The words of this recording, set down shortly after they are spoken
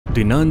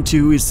The Nun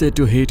 2 is set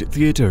to hit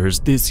theaters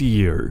this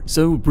year,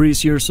 so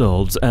brace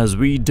yourselves as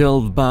we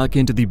delve back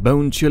into the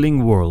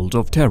bone-chilling world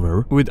of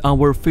terror with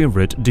our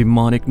favorite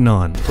demonic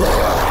nun.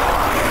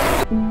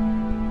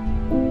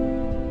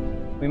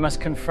 We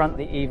must confront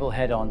the evil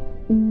head-on.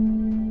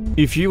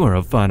 If you are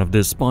a fan of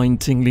this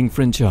spine-tingling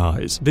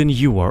franchise, then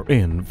you are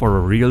in for a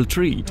real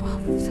treat.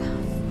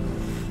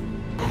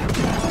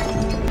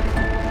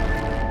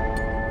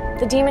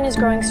 The demon is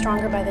growing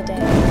stronger by the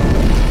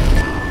day.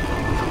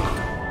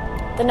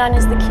 The nun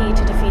is the key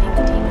to defeating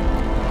the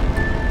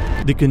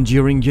demon. The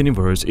Conjuring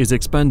Universe is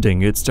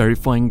expanding its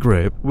terrifying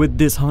grip with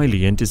this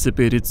highly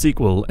anticipated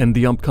sequel and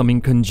the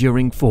upcoming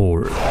Conjuring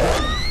 4.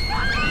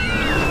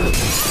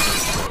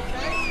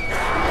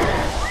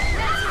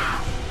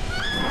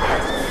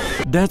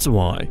 That's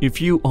why, if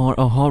you are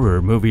a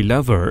horror movie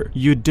lover,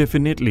 you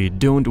definitely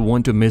don't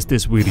want to miss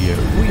this video.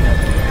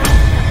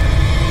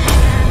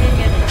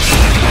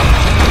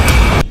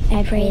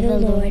 I pray the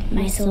Lord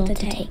my soul to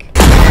take.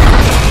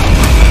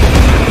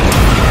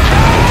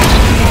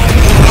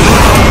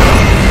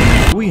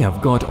 We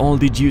have got all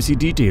the juicy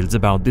details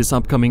about this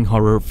upcoming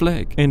horror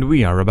flick, and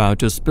we are about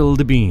to spill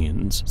the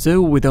beans. So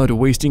without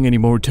wasting any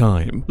more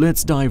time,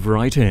 let's dive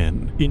right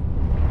in.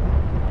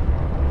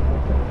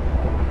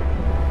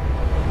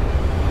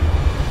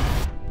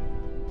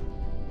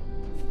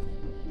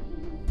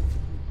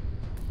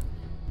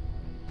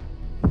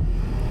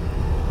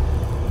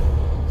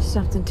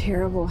 Something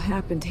terrible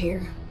happened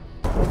here.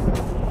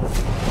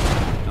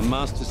 A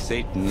master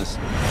Satanist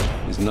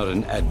is not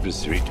an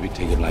adversary to be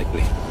taken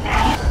lightly.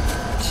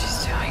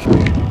 She's doing.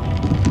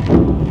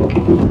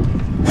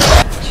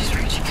 She's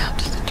reaching out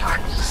to the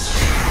darkness.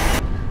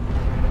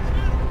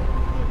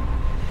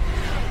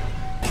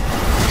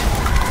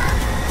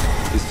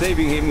 Is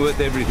saving him worth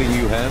everything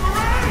you have?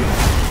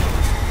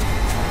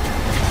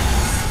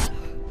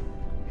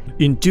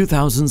 In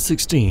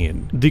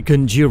 2016, The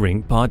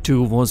Conjuring Part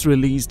 2 was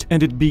released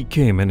and it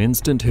became an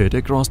instant hit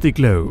across the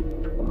globe.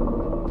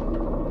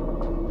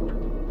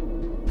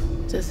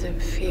 Does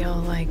it feel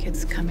like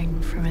it's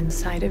coming from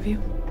inside of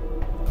you?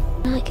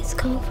 Like it's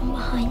coming from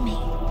behind me.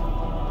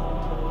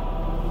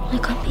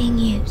 Like I'm being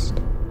used.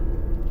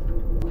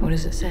 What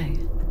does it say?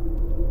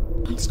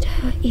 Wants to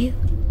hurt you.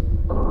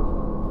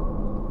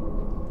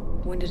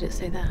 When did it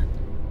say that?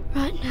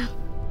 Right now.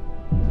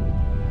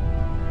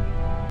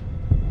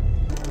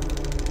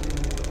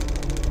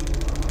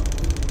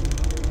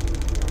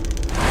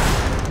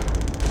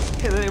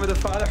 In the name of the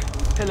Father,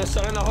 and the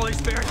Son, and the Holy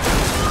Spirit.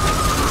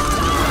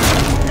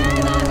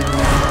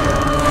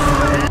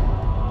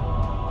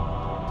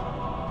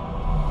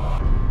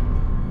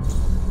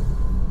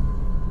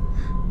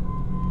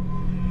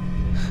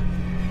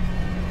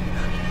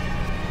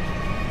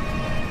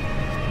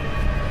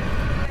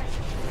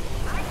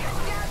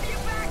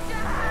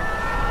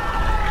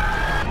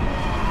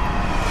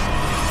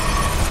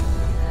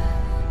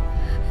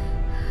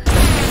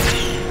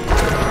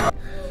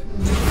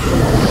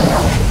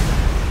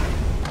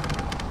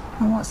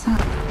 And what's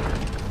that?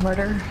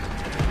 Murder?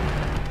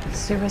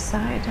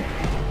 Suicide?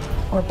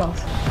 Or both?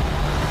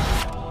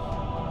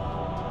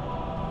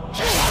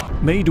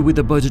 Made with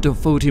a budget of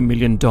 $40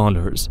 million,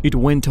 it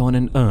went on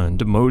and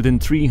earned more than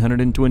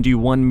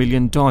 $321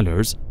 million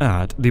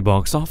at the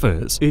box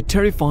office. It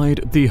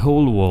terrified the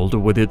whole world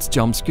with its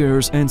jump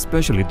scares and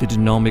especially the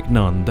demonic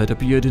nun that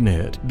appeared in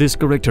it. This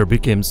character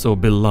became so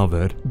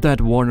beloved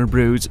that Warner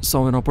Bros.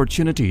 Saw an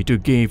opportunity to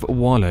give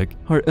Valak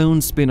her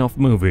own spin-off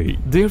movie.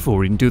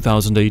 Therefore, in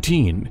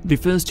 2018, the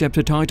first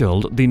chapter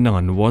titled The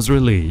Nun was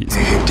released.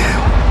 Lay him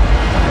down.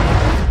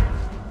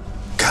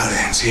 God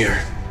ends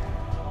here.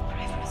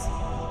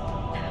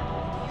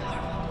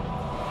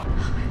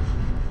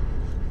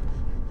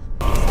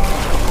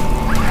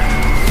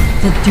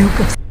 The Duke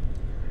of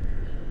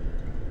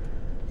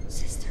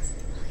Sister,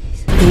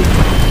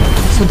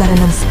 so that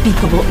an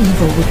unspeakable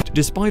evil would.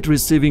 Despite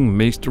receiving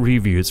mixed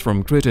reviews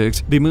from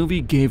critics, the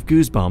movie gave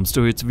goosebumps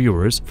to its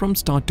viewers from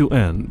start to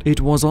end. It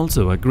was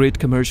also a great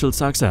commercial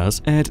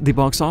success at the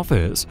box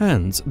office.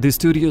 Hence, the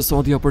studio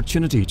saw the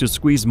opportunity to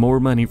squeeze more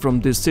money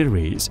from this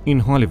series. In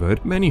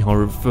Hollywood, many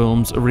horror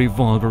films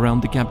revolve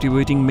around the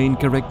captivating main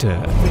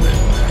character.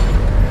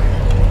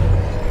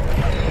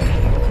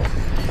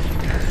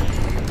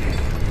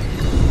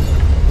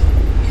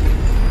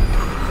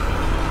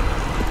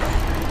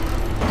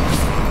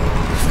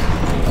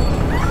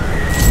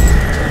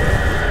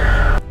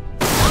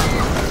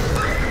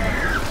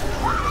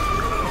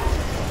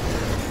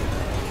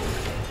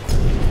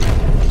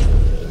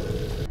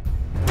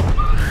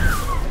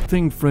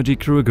 Think Freddy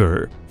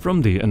Krueger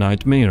from the A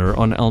Nightmare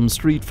on Elm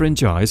Street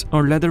franchise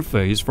or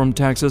Leatherface from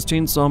Texas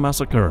Chainsaw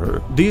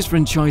Massacre. These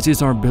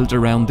franchises are built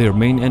around their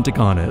main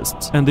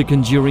antagonists, and the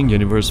Conjuring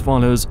Universe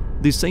follows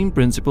the same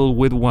principle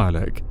with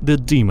Valak, the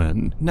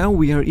demon. Now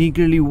we are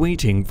eagerly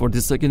waiting for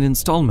the second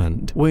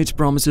installment, which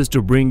promises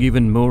to bring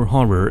even more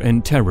horror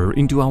and terror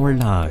into our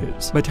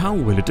lives. But how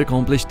will it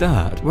accomplish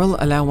that? Well,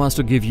 allow us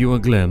to give you a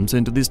glimpse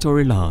into the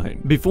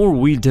storyline. Before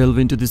we delve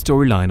into the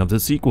storyline of the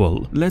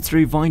sequel, let's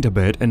rewind a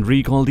bit and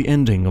recall the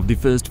ending of the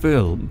first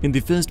film. In the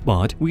first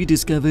part, we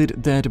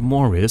discovered that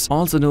Morris,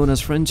 also known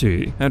as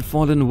Frenchie, had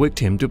fallen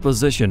victim to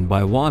possession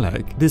by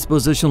Valak. This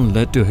possession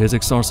led to his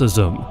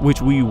exorcism,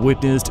 which we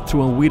witnessed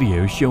through a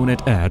video shown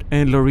at Ed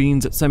and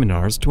Lorraine's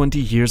seminars 20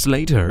 years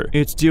later.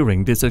 It's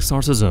during this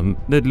exorcism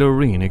that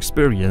Lorraine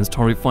experienced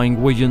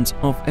horrifying visions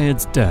of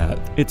Ed's death.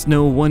 It's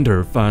no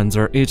wonder fans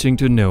are itching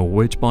to know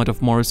which part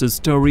of Morris's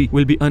story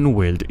will be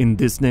unveiled in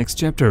this next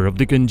chapter of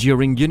the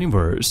Conjuring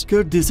Universe.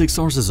 Could this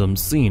exorcism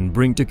scene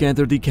bring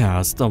together the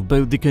cast of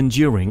both The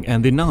Conjuring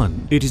and The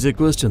Nun? It is a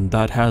question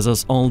that has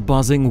us all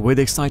buzzing with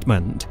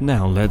excitement.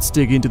 Now let's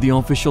dig into the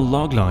official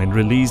logline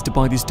released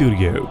by the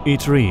studio.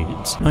 It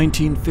reads,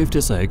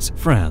 1956,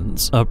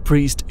 France. A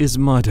priest is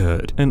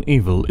murdered. An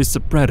evil is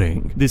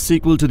spreading. The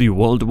sequel to the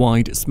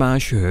worldwide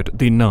smash hit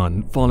The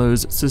Nun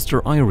follows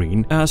Sister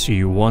Irene as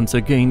she once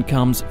again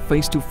comes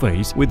face to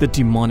face with the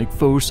demonic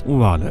force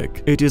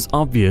Valak. It is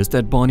obvious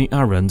that Bonnie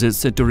Aarons is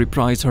set to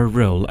reprise her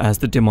role as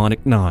the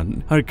demonic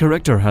nun. Her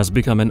character has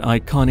become an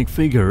iconic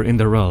figure in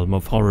the realm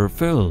of horror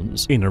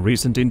films. In a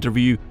recent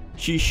interview,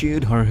 she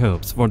shared her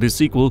hopes for the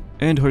sequel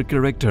and her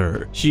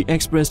character. She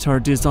expressed her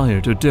desire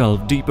to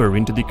delve deeper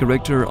into the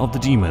character of the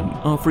demon,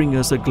 offering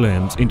us a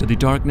glimpse into the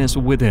darkness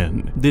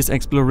within. This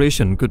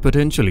exploration could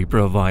potentially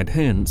provide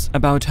hints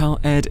about how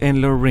Ed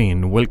and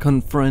Lorraine will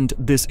confront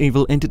this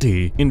evil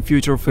entity in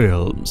future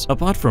films.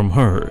 Apart from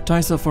her,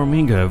 Taissa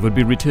Farmiga would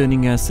be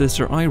returning as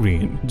Sister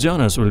Irene.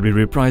 Jonas will be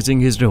reprising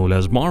his role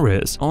as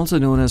Morris, also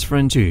known as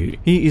Frenchie.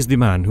 He is the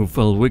man who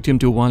fell victim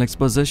to Valak's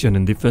possession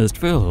in the first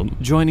film.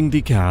 Joining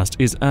the cast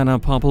is Anna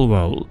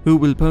Popplewell, who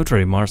will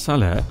portray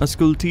Marcella, a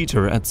school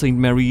teacher at St.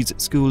 Mary's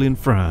School in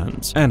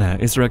France. Anna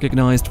is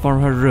recognized for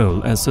her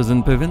role as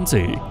Susan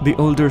Pevensey, the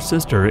older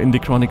sister in the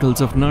Chronicles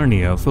of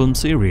Narnia film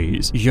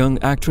series.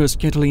 Young actress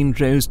Kathleen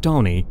Rose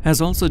Downey has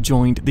also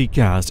joined the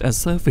cast as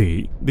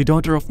Sophie, the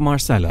daughter of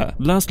Marcella.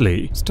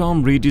 Lastly,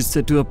 Storm Reid is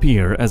set to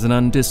appear as an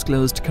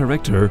undisclosed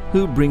character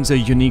who brings a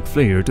unique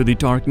flair to the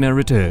dark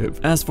narrative.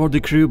 As for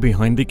the crew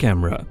behind the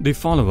camera, the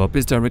follow-up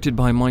is directed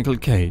by Michael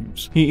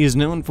Caves. He is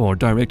known for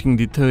directing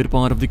the third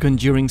part of the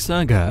Conjuring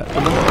saga.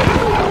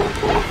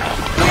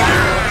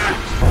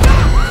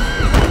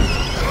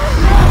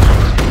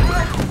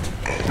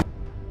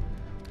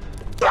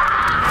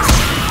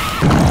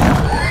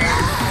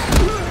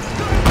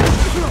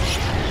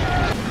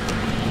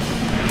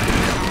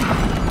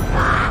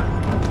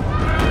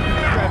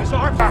 Grab his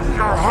arm.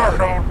 Your heart,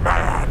 old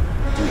man.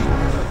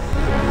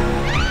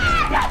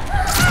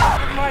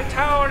 My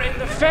tower in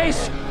the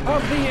face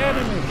of the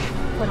enemy.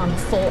 Put on the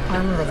full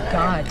armor of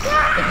God,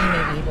 that you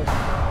may be able to.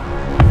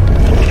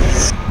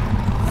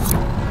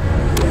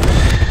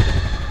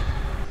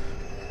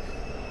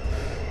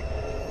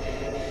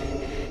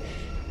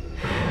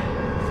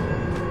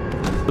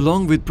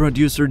 Along with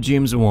producer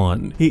James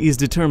Wan, he is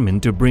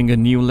determined to bring a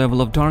new level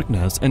of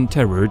darkness and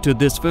terror to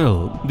this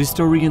film. The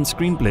story and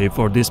screenplay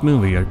for this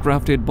movie are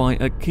crafted by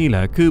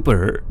Akilah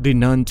Cooper. The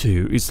Nun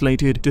 2 is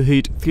slated to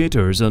hit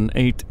theaters on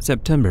 8th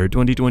September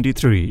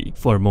 2023.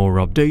 For more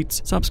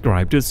updates,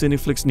 subscribe to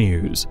Cineflicks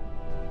News.